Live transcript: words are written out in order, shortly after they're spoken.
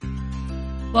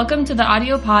Welcome to the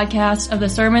audio podcast of the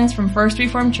sermons from First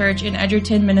Reformed Church in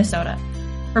Edgerton, Minnesota.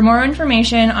 For more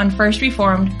information on First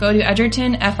Reformed, go to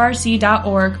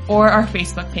edgertonfrc.org or our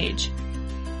Facebook page.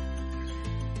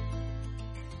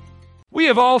 We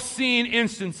have all seen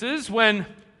instances when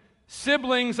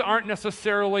siblings aren't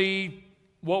necessarily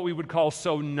what we would call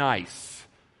so nice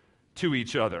to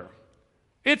each other.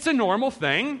 It's a normal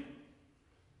thing.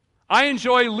 I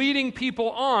enjoy leading people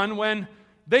on when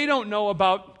they don't know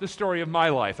about the story of my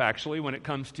life, actually, when it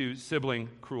comes to sibling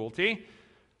cruelty.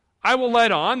 I will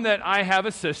let on that I have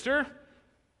a sister,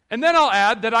 and then I'll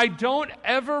add that I don't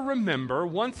ever remember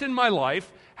once in my life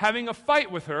having a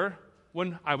fight with her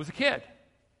when I was a kid.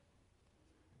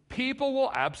 People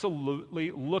will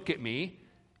absolutely look at me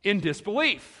in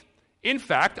disbelief. In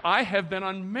fact, I have been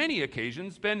on many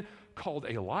occasions been called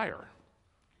a liar.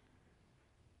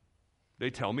 They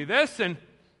tell me this, and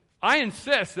I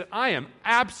insist that I am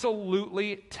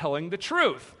absolutely telling the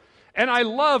truth. And I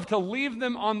love to leave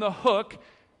them on the hook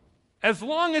as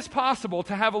long as possible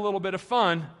to have a little bit of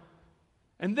fun.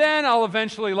 And then I'll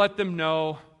eventually let them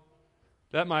know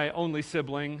that my only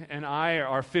sibling and I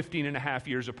are 15 and a half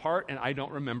years apart, and I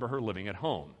don't remember her living at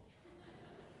home.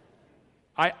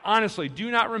 I honestly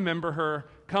do not remember her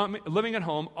living at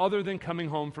home other than coming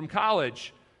home from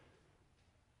college.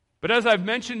 But as I've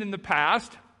mentioned in the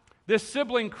past, this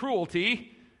sibling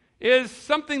cruelty is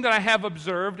something that I have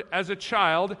observed as a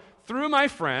child through my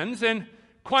friends, and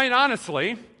quite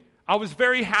honestly, I was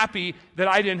very happy that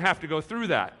I didn't have to go through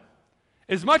that.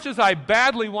 As much as I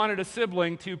badly wanted a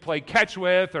sibling to play catch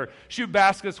with or shoot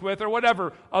baskets with or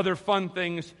whatever other fun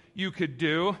things you could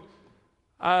do,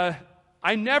 I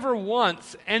never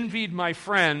once envied my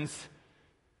friends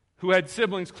who had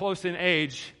siblings close in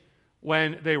age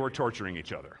when they were torturing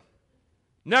each other.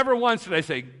 Never once did I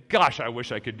say, gosh, I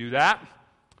wish I could do that.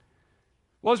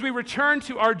 Well, as we return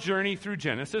to our journey through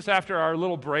Genesis after our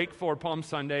little break for Palm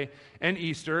Sunday and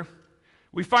Easter,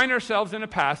 we find ourselves in a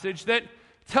passage that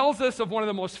tells us of one of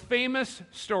the most famous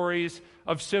stories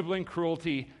of sibling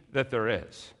cruelty that there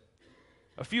is.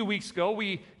 A few weeks ago,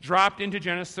 we dropped into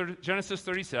Genesis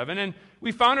 37, and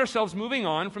we found ourselves moving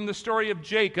on from the story of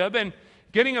Jacob and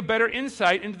getting a better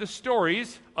insight into the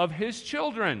stories of his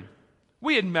children.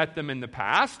 We had met them in the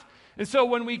past, and so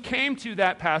when we came to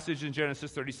that passage in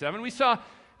Genesis 37, we saw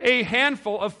a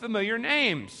handful of familiar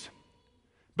names.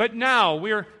 But now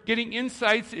we're getting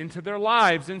insights into their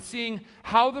lives and seeing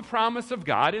how the promise of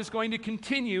God is going to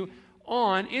continue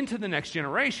on into the next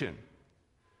generation.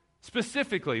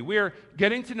 Specifically, we're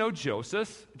getting to know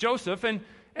Joseph,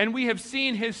 and we have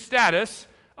seen his status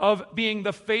of being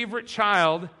the favorite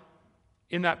child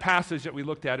in that passage that we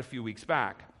looked at a few weeks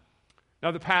back. Now,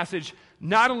 the passage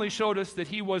not only showed us that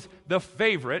he was the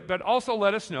favorite, but also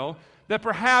let us know that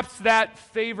perhaps that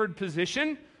favored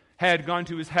position had gone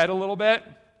to his head a little bit.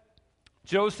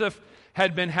 Joseph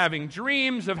had been having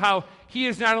dreams of how he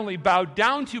is not only bowed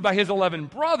down to by his 11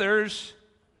 brothers,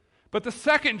 but the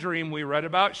second dream we read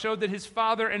about showed that his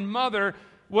father and mother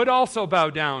would also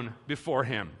bow down before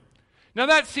him. Now,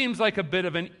 that seems like a bit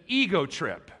of an ego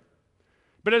trip.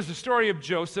 But as the story of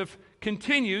Joseph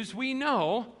continues, we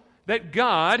know that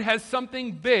God has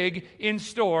something big in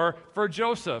store for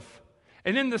Joseph.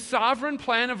 And in the sovereign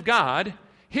plan of God,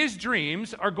 his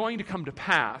dreams are going to come to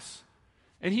pass.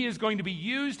 And he is going to be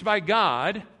used by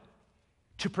God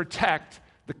to protect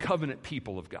the covenant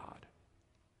people of God.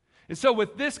 And so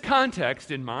with this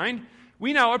context in mind,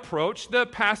 we now approach the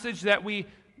passage that we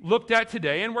looked at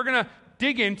today, and we're going to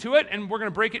dig into it, and we're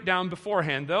going to break it down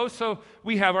beforehand, though, so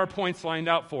we have our points lined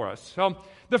out for us. So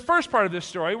the first part of this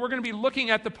story, we're going to be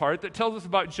looking at the part that tells us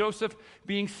about Joseph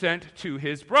being sent to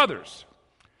his brothers.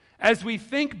 As we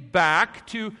think back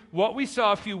to what we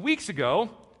saw a few weeks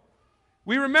ago,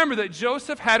 we remember that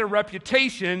Joseph had a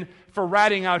reputation for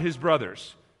ratting out his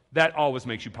brothers. That always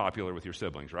makes you popular with your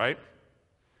siblings, right?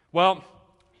 Well,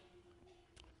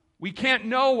 we can't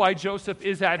know why Joseph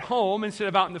is at home instead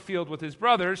of out in the field with his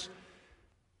brothers,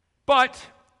 but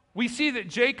we see that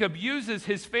Jacob uses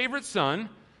his favorite son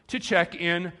to check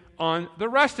in on the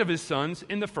rest of his sons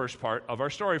in the first part of our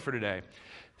story for today.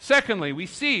 Secondly, we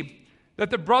see that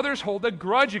the brothers hold a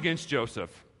grudge against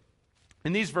Joseph.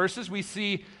 In these verses, we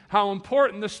see how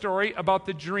important the story about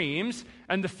the dreams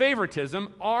and the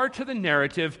favoritism are to the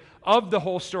narrative of the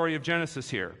whole story of Genesis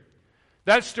here.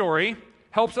 That story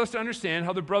helps us to understand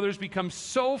how the brothers become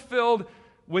so filled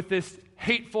with this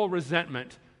hateful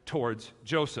resentment towards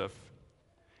Joseph.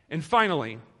 And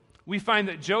finally, we find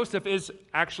that Joseph is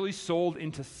actually sold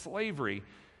into slavery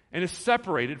and is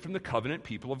separated from the covenant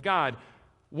people of God.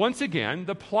 Once again,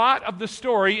 the plot of the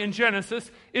story in Genesis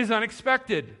is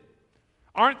unexpected.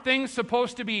 Aren't things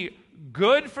supposed to be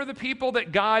good for the people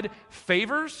that God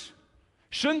favors?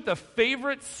 Shouldn't the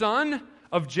favorite son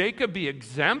of Jacob be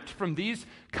exempt from these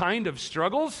kind of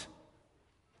struggles?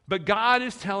 But God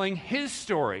is telling his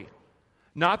story,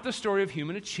 not the story of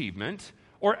human achievement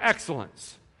or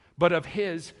excellence, but of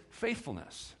his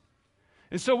faithfulness.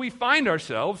 And so we find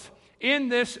ourselves in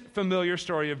this familiar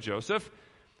story of Joseph.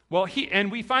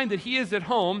 We find that he is at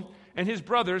home and his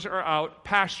brothers are out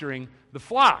pasturing the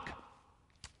flock.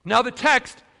 Now the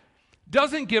text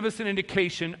doesn't give us an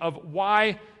indication of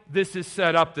why this is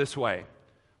set up this way.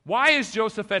 Why is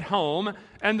Joseph at home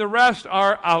and the rest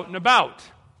are out and about?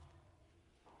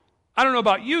 I don't know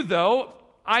about you, though.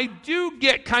 I do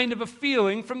get kind of a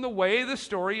feeling from the way the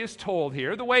story is told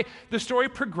here, the way the story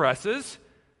progresses,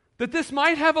 that this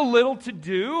might have a little to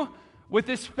do with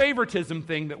this favoritism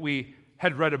thing that we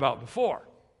had read about before.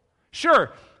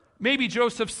 Sure, maybe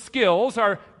Joseph's skills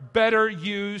are better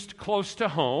used close to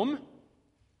home,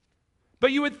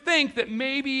 but you would think that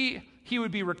maybe he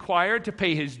would be required to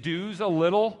pay his dues a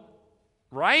little,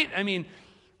 right? I mean,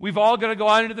 we've all got to go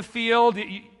out into the field.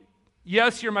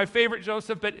 Yes, you're my favorite,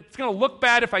 Joseph, but it's going to look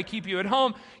bad if I keep you at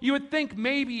home. You would think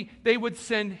maybe they would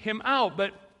send him out,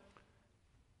 but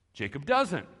Jacob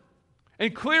doesn't.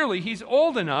 And clearly, he's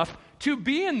old enough to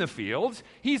be in the fields.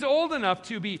 He's old enough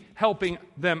to be helping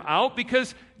them out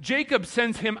because Jacob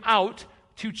sends him out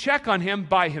to check on him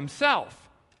by himself.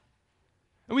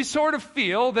 And we sort of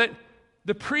feel that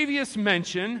the previous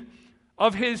mention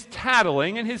of his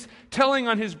tattling and his telling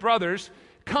on his brothers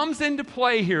comes into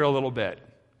play here a little bit.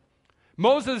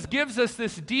 Moses gives us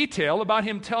this detail about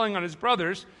him telling on his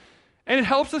brothers, and it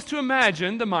helps us to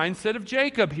imagine the mindset of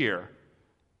Jacob here.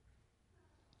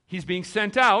 He's being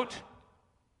sent out,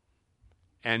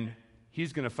 and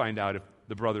he's going to find out if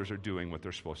the brothers are doing what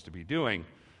they're supposed to be doing.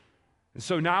 And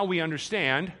so now we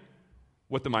understand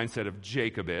what the mindset of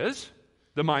Jacob is,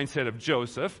 the mindset of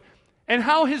Joseph, and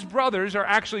how his brothers are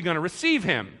actually going to receive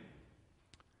him.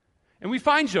 And we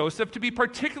find Joseph to be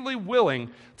particularly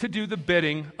willing to do the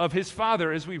bidding of his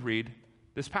father as we read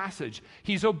this passage.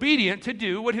 He's obedient to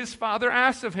do what his father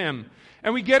asks of him.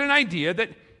 And we get an idea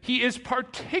that he is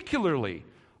particularly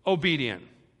obedient.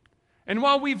 And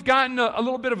while we've gotten a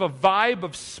little bit of a vibe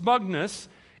of smugness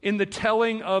in the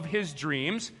telling of his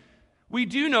dreams, we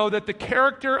do know that the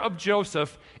character of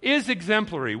Joseph is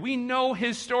exemplary. We know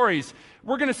his stories.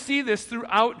 We're going to see this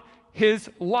throughout his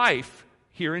life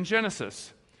here in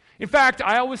Genesis. In fact,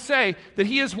 I always say that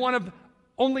he is one of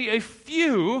only a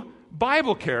few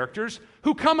Bible characters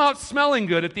who come out smelling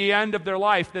good at the end of their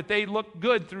life, that they look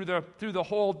good through the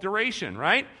whole duration,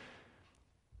 right?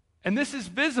 And this is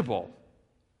visible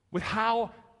with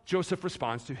how Joseph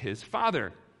responds to his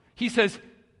father. He says,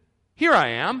 "Here I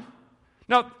am."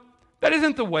 Now, that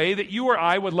isn't the way that you or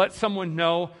I would let someone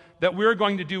know that we're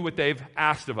going to do what they've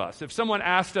asked of us. If someone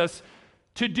asked us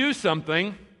to do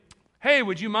something, "Hey,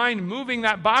 would you mind moving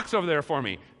that box over there for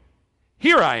me?"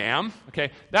 "Here I am."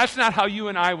 Okay, that's not how you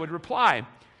and I would reply.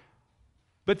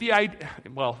 But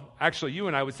actually, you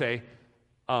and I would say,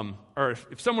 or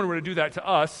if someone were to do that to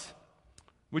us,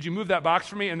 "Would you move that box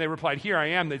for me?" And they replied, "Here I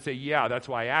am." They'd say, "Yeah, that's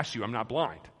why I asked you. I'm not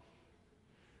blind."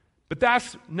 But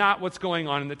that's not what's going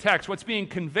on in the text. What's being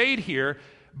conveyed here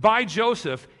by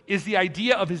Joseph is the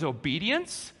idea of his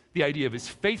obedience, the idea of his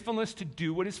faithfulness to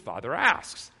do what his father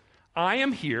asks. I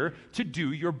am here to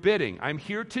do your bidding. I'm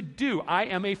here to do. I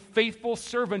am a faithful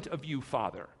servant of you,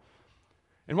 Father.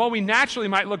 And while we naturally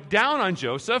might look down on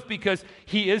Joseph because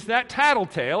he is that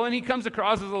tattletale and he comes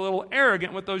across as a little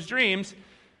arrogant with those dreams,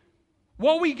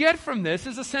 what we get from this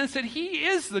is a sense that he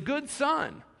is the good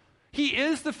son. He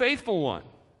is the faithful one.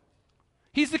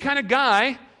 He's the kind of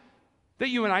guy that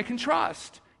you and I can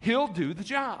trust. He'll do the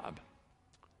job.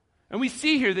 And we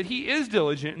see here that he is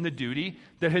diligent in the duty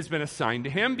that has been assigned to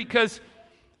him because,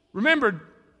 remember,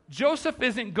 Joseph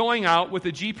isn't going out with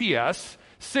a GPS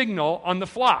signal on the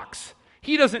flocks.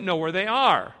 He doesn't know where they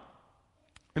are.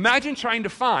 Imagine trying to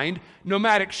find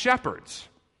nomadic shepherds.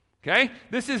 Okay?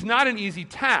 This is not an easy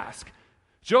task.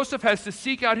 Joseph has to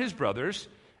seek out his brothers,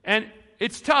 and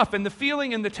it's tough. And the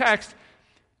feeling in the text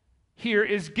here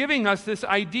is giving us this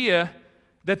idea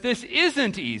that this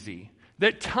isn't easy,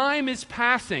 that time is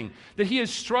passing, that he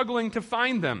is struggling to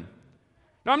find them.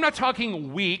 Now, I'm not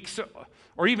talking weeks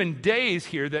or even days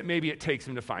here that maybe it takes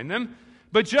him to find them,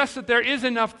 but just that there is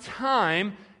enough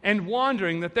time and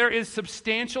wandering that there is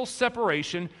substantial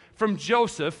separation from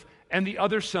Joseph and the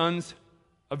other sons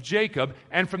of Jacob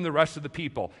and from the rest of the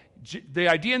people. The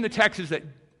idea in the text is that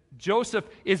Joseph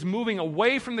is moving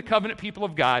away from the covenant people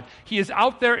of God. He is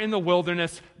out there in the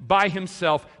wilderness by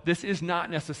himself. This is not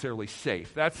necessarily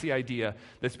safe. That's the idea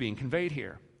that's being conveyed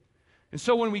here. And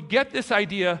so when we get this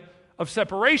idea of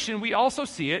separation, we also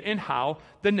see it in how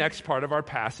the next part of our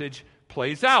passage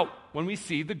plays out when we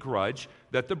see the grudge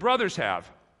that the brothers have.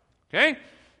 Okay?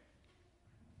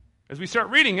 As we start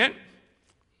reading it,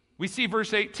 we see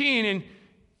verse 18, and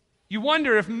you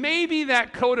wonder if maybe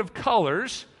that coat of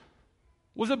colors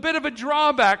was a bit of a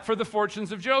drawback for the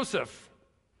fortunes of Joseph.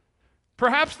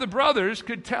 Perhaps the brothers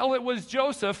could tell it was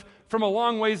Joseph from a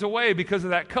long ways away because of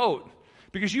that coat.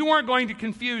 Because you weren't going to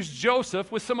confuse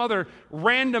Joseph with some other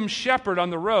random shepherd on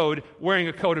the road wearing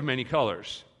a coat of many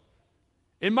colors.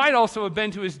 It might also have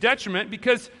been to his detriment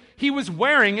because he was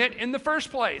wearing it in the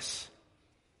first place.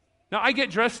 Now, I get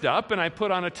dressed up and I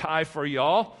put on a tie for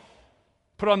y'all,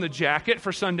 put on the jacket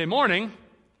for Sunday morning.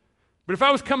 But if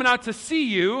I was coming out to see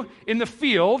you in the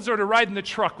fields or to ride in the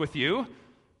truck with you,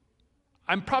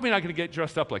 I'm probably not going to get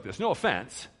dressed up like this. No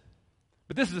offense.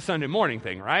 But this is a Sunday morning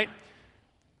thing, right?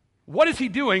 What is he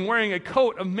doing wearing a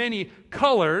coat of many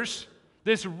colors,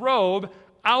 this robe,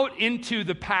 out into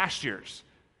the pastures?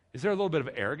 Is there a little bit of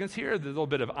arrogance here? A little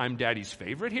bit of I'm daddy's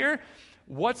favorite here?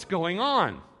 What's going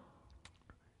on?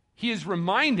 He is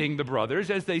reminding the brothers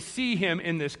as they see him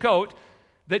in this coat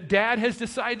that dad has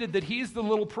decided that he's the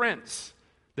little prince,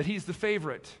 that he's the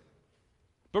favorite.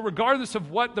 But regardless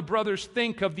of what the brothers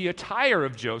think of the attire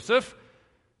of Joseph,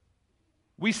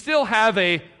 we still have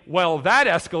a, well, that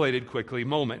escalated quickly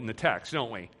moment in the text,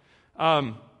 don't we?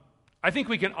 I think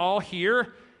we can all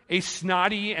hear a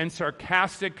snotty and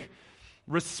sarcastic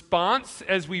response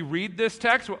as we read this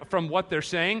text from what they're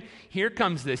saying. Here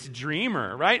comes this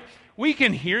dreamer, right? We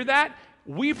can hear that.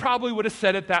 We probably would have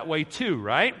said it that way too,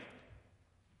 right?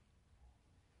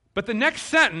 But the next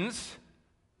sentence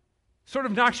sort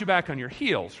of knocks you back on your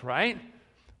heels, right?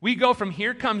 We go from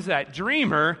here comes that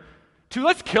dreamer to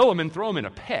let's kill him and throw him in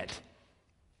a pit.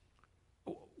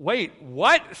 Wait,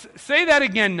 what? Say that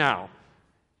again now.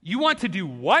 You want to do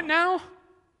what now?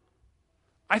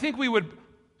 I think we would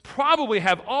probably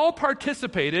have all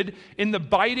participated in the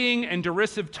biting and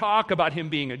derisive talk about him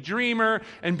being a dreamer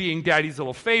and being daddy's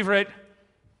little favorite.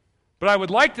 But I would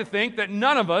like to think that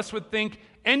none of us would think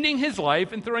ending his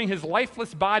life and throwing his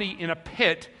lifeless body in a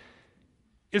pit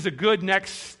is a good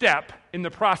next step in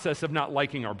the process of not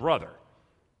liking our brother.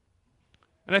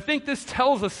 And I think this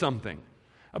tells us something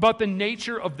about the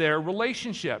nature of their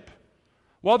relationship.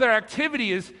 While their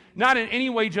activity is not in any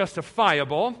way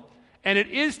justifiable, and it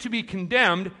is to be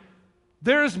condemned,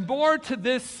 there is more to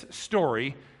this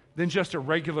story than just a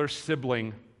regular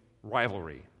sibling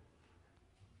rivalry.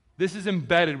 This is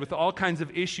embedded with all kinds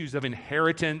of issues of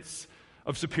inheritance,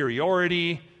 of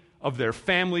superiority, of their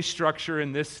family structure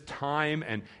in this time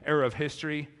and era of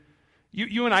history.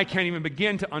 You and I can't even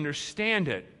begin to understand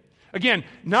it. Again,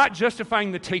 not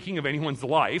justifying the taking of anyone's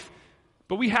life,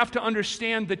 but we have to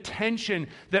understand the tension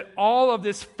that all of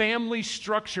this family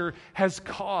structure has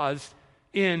caused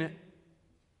in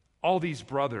all these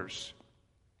brothers.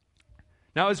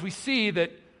 Now, as we see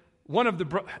that one of the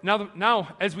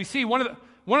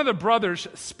brothers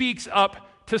speaks up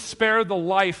to spare the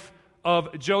life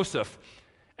of Joseph,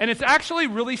 and it's actually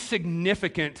really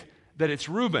significant that it's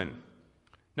Reuben.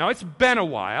 Now, it's been a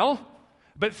while,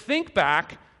 but think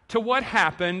back to what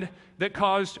happened that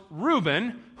caused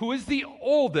Reuben, who is the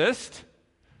oldest,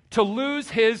 to lose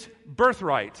his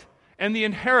birthright and the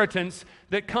inheritance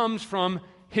that comes from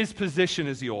his position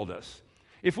as the oldest.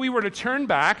 If we were to turn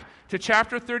back to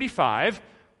chapter 35,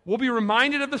 we'll be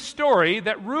reminded of the story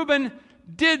that Reuben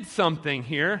did something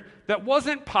here that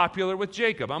wasn't popular with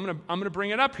Jacob. I'm going to bring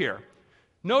it up here.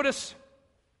 Notice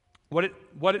what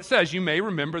it says. You may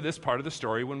remember this part of the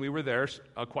story when we were there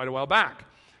quite a while back.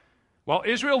 While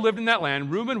Israel lived in that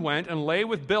land, Reuben went and lay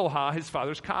with Bilhah, his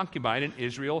father's concubine, and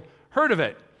Israel heard of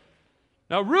it.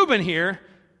 Now, Reuben here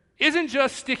isn't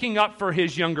just sticking up for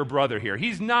his younger brother here.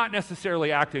 He's not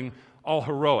necessarily acting all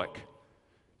heroic,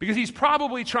 because he's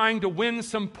probably trying to win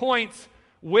some points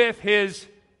with his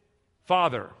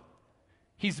father.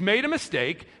 He's made a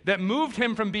mistake that moved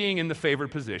him from being in the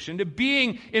favored position to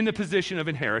being in the position of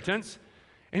inheritance,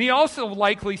 and he also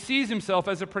likely sees himself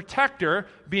as a protector,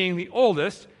 being the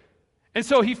oldest. And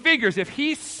so he figures if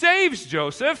he saves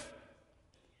Joseph,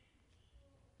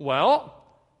 well,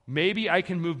 maybe I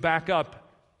can move back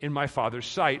up in my father's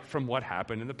sight from what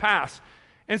happened in the past.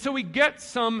 And so we get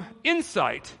some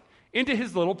insight into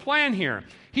his little plan here.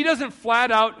 He doesn't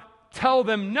flat out tell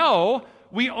them, no,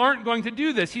 we aren't going to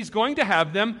do this. He's going to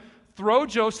have them throw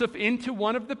Joseph into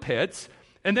one of the pits,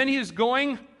 and then he is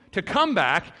going to come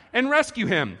back and rescue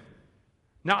him.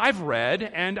 Now, I've read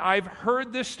and I've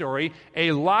heard this story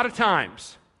a lot of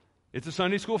times. It's a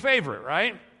Sunday school favorite,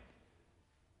 right?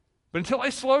 But until I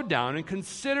slowed down and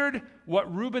considered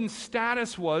what Reuben's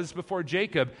status was before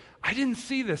Jacob. I didn't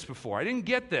see this before. I didn't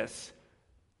get this.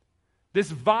 This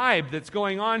vibe that's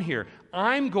going on here.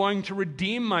 I'm going to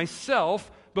redeem myself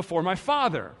before my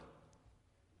father.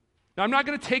 Now, I'm not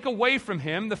going to take away from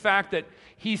him the fact that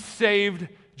he saved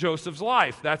Joseph's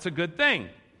life. That's a good thing.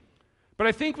 But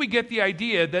I think we get the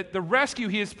idea that the rescue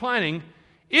he is planning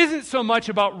isn't so much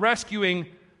about rescuing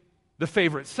the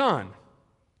favorite son.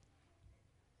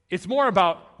 It's more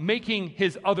about making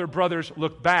his other brothers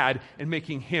look bad and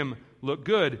making him look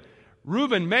good.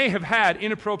 Reuben may have had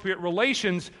inappropriate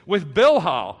relations with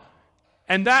Bilhah,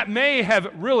 and that may have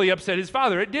really upset his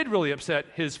father. It did really upset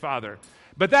his father.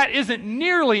 But that isn't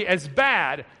nearly as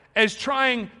bad as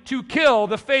trying to kill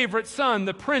the favorite son,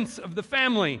 the prince of the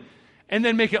family, and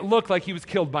then make it look like he was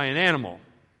killed by an animal.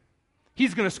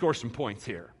 He's going to score some points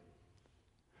here.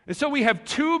 And so we have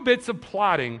two bits of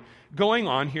plotting going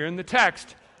on here in the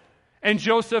text. And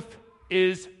Joseph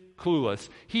is clueless.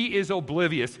 He is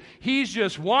oblivious. He's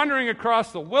just wandering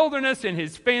across the wilderness in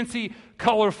his fancy,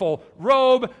 colorful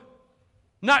robe,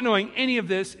 not knowing any of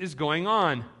this is going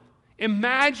on.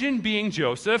 Imagine being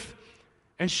Joseph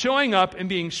and showing up and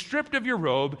being stripped of your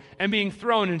robe and being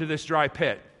thrown into this dry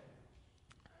pit.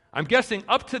 I'm guessing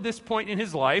up to this point in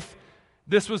his life,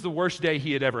 this was the worst day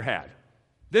he had ever had.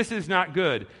 This is not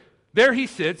good. There he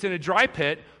sits in a dry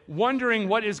pit, wondering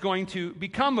what is going to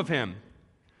become of him.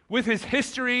 With his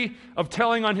history of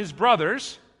telling on his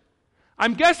brothers,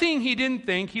 I'm guessing he didn't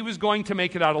think he was going to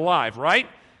make it out alive, right?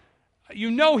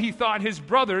 You know he thought his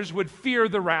brothers would fear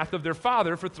the wrath of their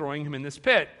father for throwing him in this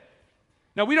pit.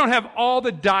 Now, we don't have all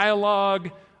the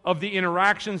dialogue of the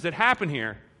interactions that happen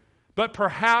here, but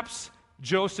perhaps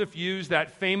Joseph used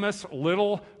that famous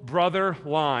little brother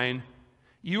line,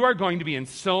 "You are going to be in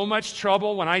so much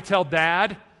trouble when I tell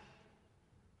Dad."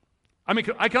 I mean,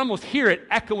 I can almost hear it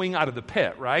echoing out of the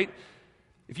pit, right?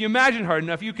 If you imagine hard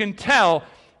enough, you can tell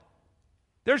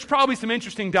there's probably some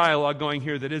interesting dialogue going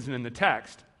here that isn't in the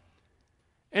text.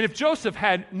 And if Joseph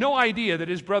had no idea that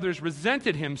his brothers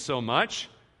resented him so much,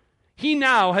 he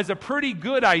now has a pretty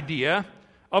good idea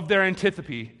of their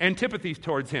antipathy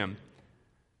towards him.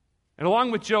 And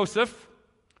along with Joseph,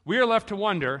 we are left to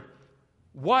wonder,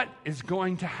 what is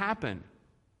going to happen?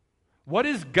 What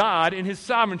is God in his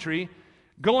sovereignty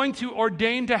going to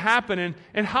ordain to happen,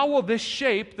 and how will this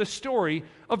shape the story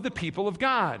of the people of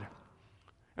God?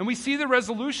 And we see the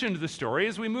resolution to the story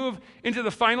as we move into the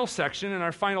final section and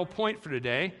our final point for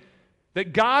today,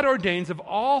 that God ordains of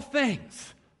all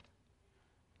things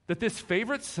that this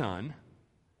favorite son,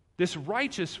 this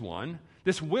righteous one,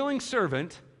 this willing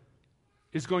servant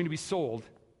is going to be sold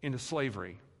into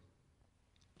slavery.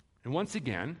 And once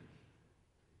again,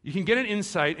 you can get an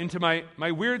insight into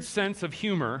my weird sense of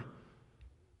humor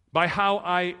by how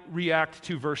I react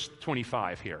to verse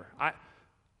 25 here.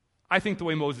 I think the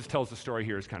way Moses tells the story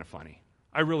here is kind of funny.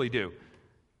 I really do.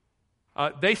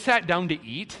 They sat down to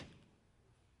eat.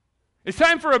 It's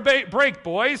time for a break,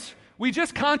 boys. We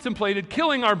just contemplated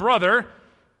killing our brother,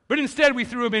 but instead we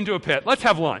threw him into a pit. Let's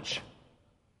have lunch.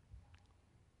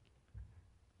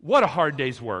 What a hard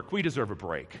day's work. We deserve a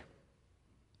break.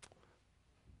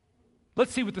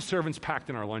 Let's see what the servants packed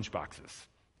in our lunch boxes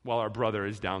while our brother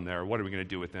is down there. What are we going to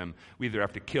do with him? We either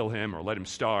have to kill him or let him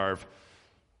starve.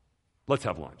 Let's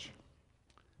have lunch.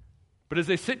 But as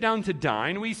they sit down to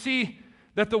dine, we see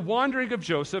that the wandering of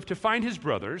Joseph to find his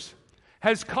brothers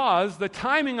has caused the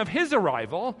timing of his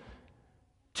arrival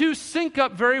to sync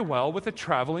up very well with a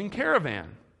traveling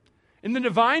caravan. In the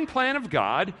divine plan of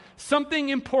God, something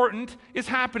important is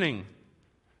happening.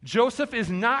 Joseph is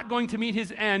not going to meet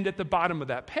his end at the bottom of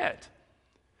that pit.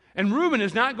 And Reuben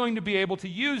is not going to be able to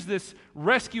use this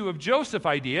rescue of Joseph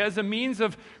idea as a means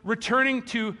of returning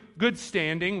to good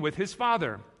standing with his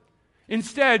father.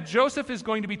 Instead, Joseph is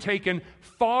going to be taken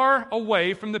far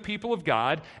away from the people of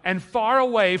God and far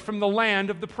away from the land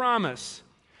of the promise.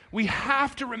 We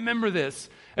have to remember this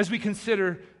as we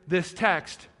consider this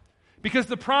text, because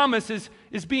the promise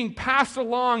is being passed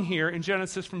along here in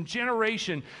Genesis from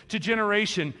generation to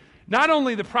generation. Not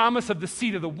only the promise of the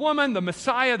seed of the woman, the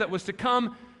Messiah that was to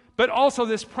come, but also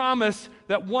this promise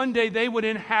that one day they would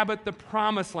inhabit the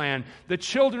promised land. The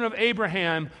children of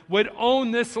Abraham would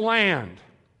own this land.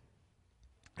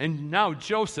 And now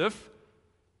Joseph,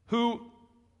 who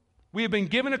we have been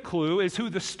given a clue is who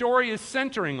the story is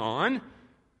centering on,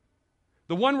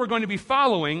 the one we're going to be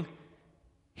following,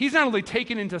 he's not only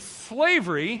taken into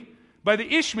slavery by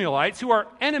the Ishmaelites, who are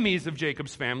enemies of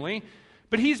Jacob's family,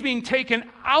 but he's being taken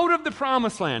out of the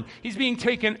promised land. He's being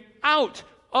taken out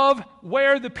of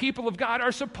where the people of God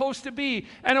are supposed to be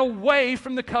and away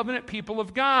from the covenant people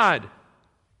of God.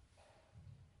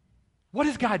 What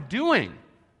is God doing?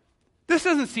 This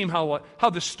doesn't seem how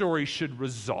the story should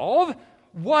resolve.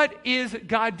 What is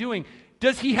God doing?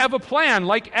 Does he have a plan,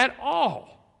 like at all?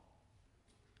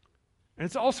 And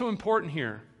it's also important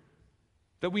here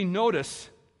that we notice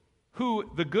who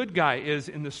the good guy is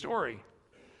in the story.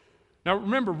 Now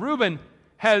remember, Reuben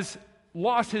has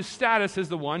lost his status as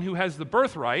the one who has the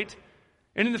birthright,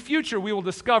 and in the future we will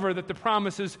discover that the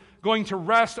promise is going to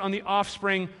rest on the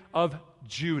offspring of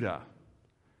Judah.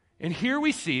 And here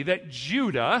we see that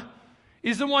Judah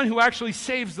is the one who actually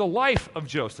saves the life of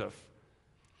Joseph.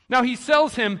 Now he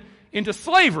sells him into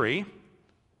slavery,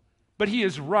 but he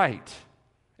is right,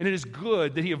 and it is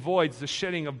good that he avoids the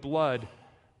shedding of blood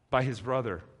by his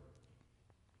brother.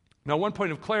 Now, one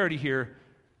point of clarity here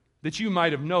that you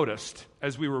might have noticed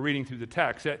as we were reading through the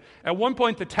text. At one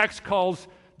point, the text calls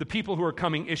the people who are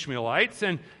coming Ishmaelites,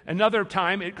 and another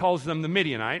time it calls them the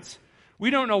Midianites.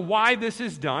 We don't know why this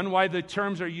is done, why the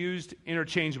terms are used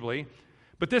interchangeably,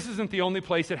 but this isn't the only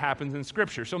place it happens in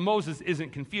Scripture, so Moses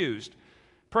isn't confused.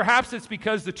 Perhaps it's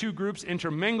because the two groups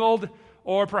intermingled,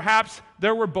 or perhaps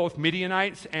there were both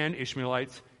Midianites and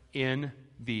Ishmaelites in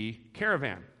the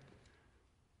caravan.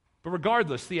 But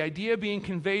regardless, the idea being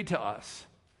conveyed to us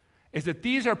is that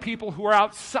these are people who are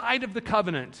outside of the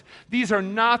covenant. These are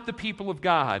not the people of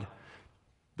God.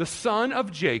 The son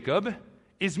of Jacob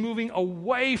is moving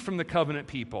away from the covenant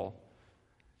people,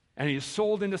 and he is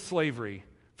sold into slavery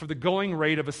for the going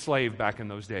rate of a slave back in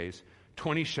those days,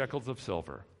 20 shekels of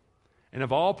silver. And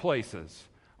of all places,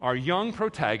 our young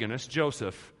protagonist,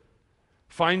 Joseph,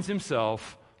 finds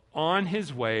himself on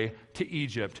his way to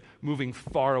Egypt, moving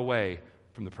far away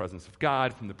from the presence of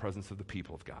God, from the presence of the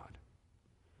people of God.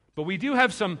 But we do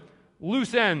have some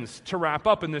loose ends to wrap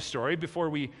up in this story before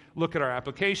we look at our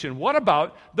application. What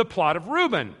about the plot of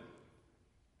Reuben?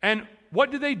 And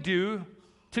what do they do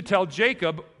to tell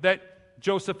Jacob that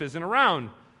Joseph isn't around?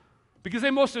 Because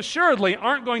they most assuredly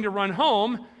aren't going to run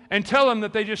home and tell him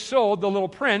that they just sold the little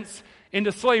prince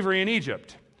into slavery in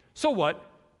Egypt. So what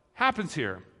happens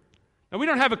here? Now, we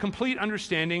don't have a complete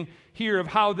understanding here of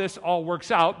how this all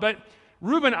works out, but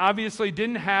Reuben obviously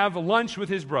didn't have lunch with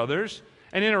his brothers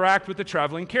and interact with the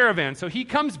traveling caravan. So he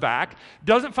comes back,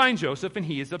 doesn't find Joseph, and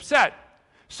he is upset.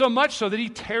 So much so that he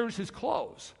tears his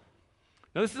clothes.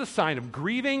 Now, this is a sign of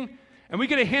grieving, and we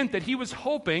get a hint that he was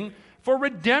hoping for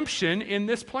redemption in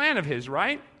this plan of his,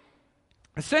 right?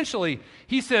 Essentially,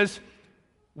 he says,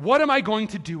 what am I going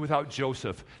to do without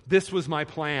Joseph? This was my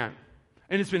plan,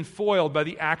 and it's been foiled by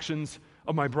the actions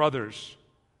of my brothers.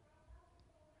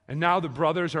 And now the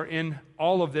brothers are in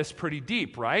all of this pretty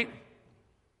deep, right?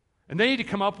 And they need to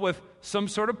come up with some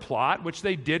sort of plot, which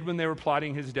they did when they were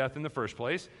plotting his death in the first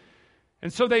place.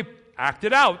 And so they act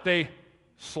it out. They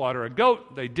slaughter a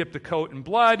goat, they dip the coat in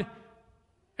blood,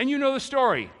 and you know the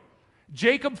story.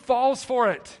 Jacob falls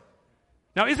for it.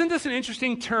 Now, isn't this an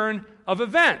interesting turn of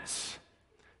events?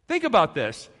 Think about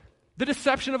this. The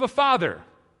deception of a father.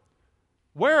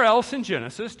 Where else in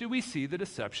Genesis do we see the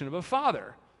deception of a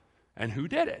father? And who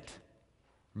did it?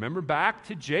 Remember back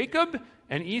to Jacob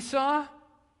and Esau?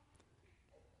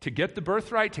 To get the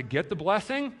birthright, to get the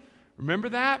blessing? Remember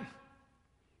that?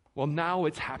 Well, now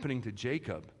it's happening to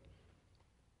Jacob.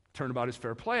 Turnabout is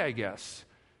fair play, I guess.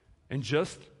 And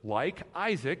just like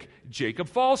Isaac, Jacob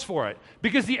falls for it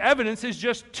because the evidence is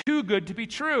just too good to be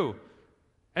true.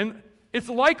 And it's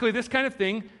likely this kind of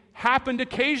thing happened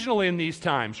occasionally in these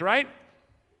times, right?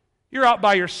 You're out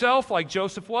by yourself like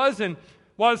Joseph was, and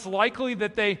while it's likely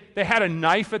that they had a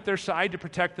knife at their side to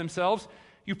protect themselves,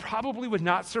 you probably would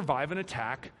not survive an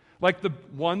attack like the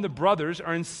one the brothers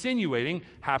are insinuating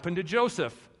happened to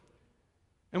Joseph.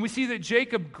 And we see that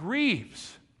Jacob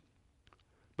grieves.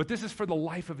 But this is for the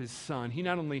life of his son. He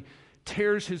not only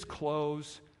tears his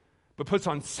clothes, but puts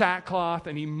on sackcloth,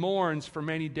 and he mourns for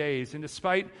many days. And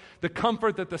despite the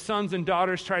comfort that the sons and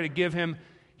daughters try to give him,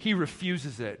 he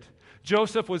refuses it.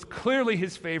 Joseph was clearly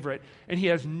his favorite, and he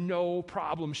has no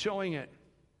problem showing it.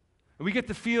 And we get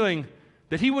the feeling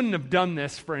that he wouldn't have done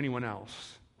this for anyone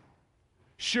else.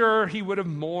 Sure, he would have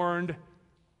mourned,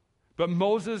 but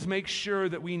Moses makes sure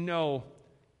that we know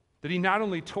that he not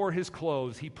only tore his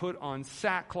clothes, he put on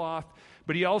sackcloth,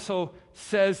 but he also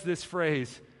says this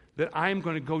phrase, that I'm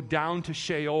going to go down to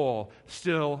Sheol,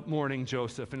 still mourning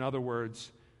Joseph. In other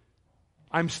words,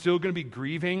 I'm still going to be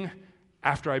grieving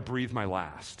after I breathe my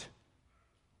last.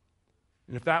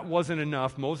 And if that wasn't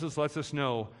enough, Moses lets us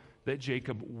know that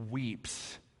Jacob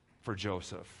weeps for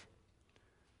Joseph.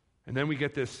 And then we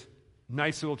get this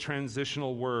nice little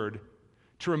transitional word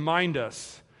to remind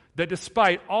us that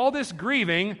despite all this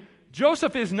grieving,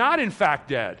 Joseph is not in fact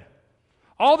dead.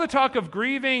 All the talk of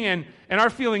grieving and our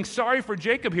feeling sorry for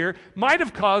Jacob here might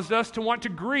have caused us to want to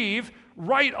grieve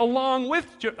right along with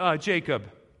Jacob.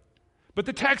 But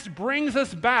the text brings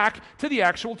us back to the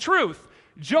actual truth.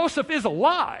 Joseph is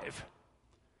alive.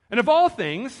 And of all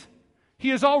things, he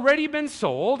has already been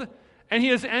sold, and he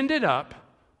has ended up,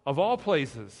 of all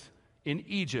places, in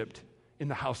Egypt in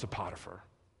the house of Potiphar.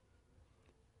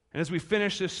 And as we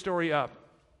finish this story up,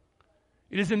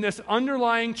 it is in this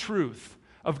underlying truth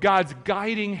of God's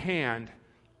guiding hand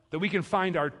that we can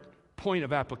find our point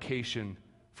of application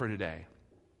for today.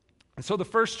 And so the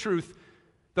first truth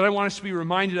that I want us to be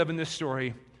reminded of in this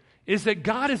story is that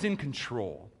God is in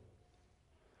control.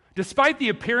 Despite the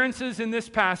appearances in this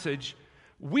passage,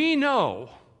 we know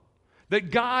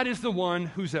that God is the one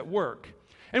who's at work.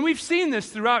 And we've seen this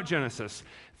throughout Genesis.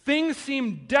 Things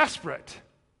seem desperate.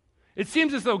 It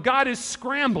seems as though God is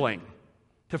scrambling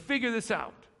to figure this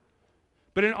out.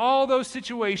 But in all those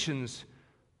situations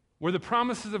where the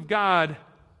promises of God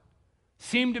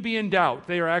seem to be in doubt,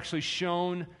 they are actually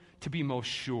shown to be most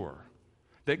sure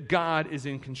that God is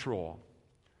in control.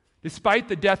 Despite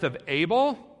the death of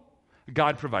Abel,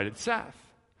 God provided Seth.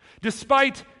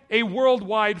 Despite a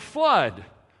worldwide flood,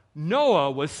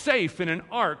 Noah was safe in an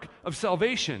ark of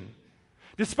salvation.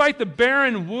 Despite the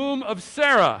barren womb of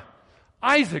Sarah,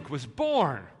 Isaac was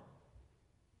born.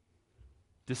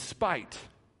 Despite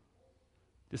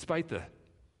the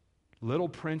little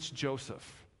prince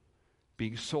Joseph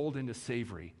being sold into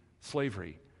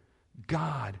slavery,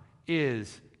 God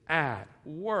is at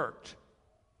work.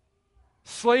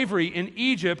 Slavery in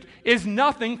Egypt is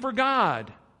nothing for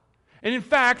God. And in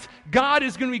fact, God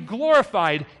is going to be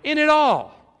glorified in it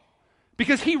all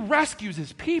because he rescues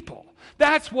his people.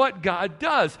 That's what God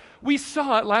does. We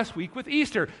saw it last week with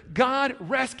Easter. God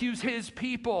rescues his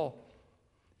people,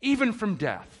 even from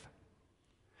death.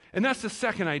 And that's the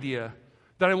second idea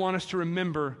that I want us to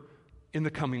remember in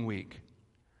the coming week.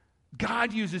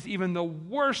 God uses even the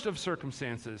worst of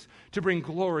circumstances to bring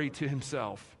glory to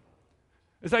himself.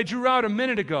 As I drew out a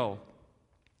minute ago,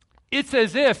 it's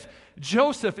as if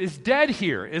Joseph is dead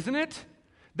here, isn't it?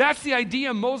 That's the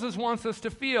idea Moses wants us to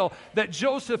feel, that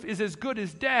Joseph is as good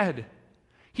as dead.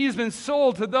 He has been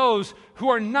sold to those who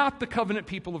are not the covenant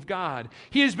people of God.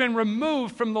 He has been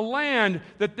removed from the land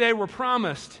that they were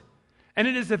promised. And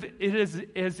it is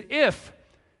as if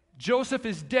Joseph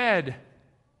is dead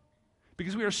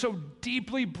because we are so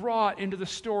deeply brought into the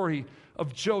story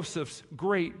of Joseph's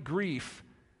great grief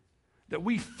that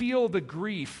we feel the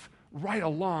grief right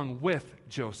along with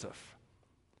Joseph.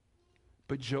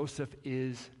 But Joseph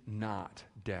is not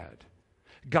dead.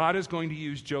 God is going to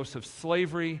use Joseph's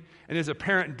slavery and his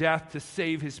apparent death to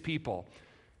save his people.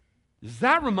 Does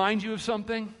that remind you of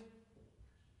something?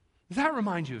 Does that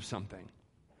remind you of something?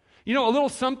 You know, a little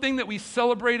something that we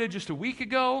celebrated just a week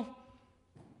ago?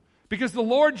 Because the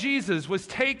Lord Jesus was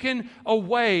taken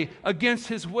away against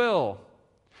his will.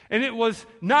 And it was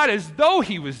not as though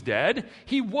he was dead.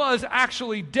 He was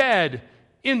actually dead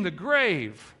in the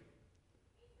grave.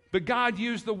 But God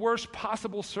used the worst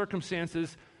possible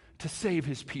circumstances to save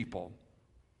his people.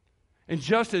 And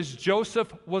just as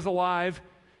Joseph was alive,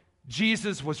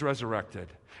 Jesus was resurrected.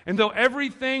 And though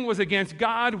everything was against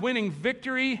God winning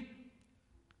victory,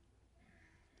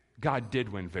 God did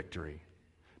win victory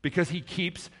because he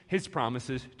keeps his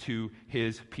promises to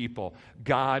his people.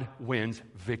 God wins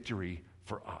victory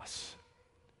for us.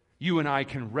 You and I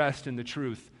can rest in the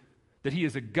truth that he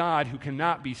is a God who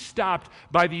cannot be stopped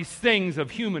by these things of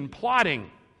human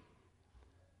plotting.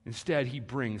 Instead, he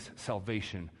brings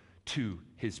salvation to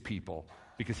his people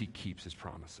because he keeps his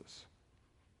promises.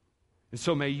 And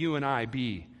so may you and I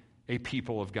be a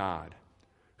people of God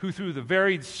who, through the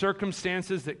varied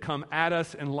circumstances that come at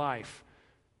us in life,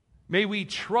 may we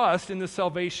trust in the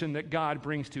salvation that God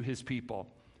brings to his people.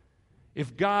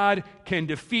 If God can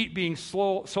defeat being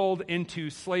sold into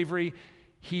slavery,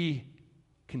 he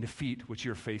can defeat what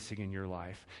you're facing in your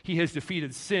life. He has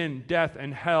defeated sin, death,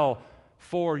 and hell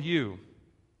for you.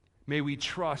 May we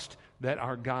trust that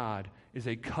our God is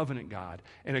a covenant God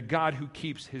and a God who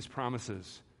keeps his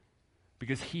promises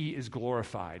because he is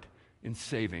glorified in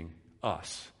saving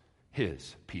us,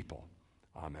 his people.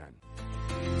 Amen.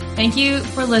 Thank you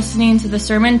for listening to the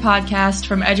Sermon Podcast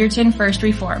from Edgerton First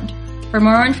Reformed. For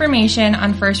more information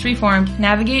on First Reformed,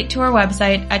 navigate to our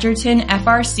website,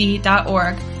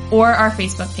 edgertonfrc.org, or our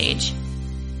Facebook page.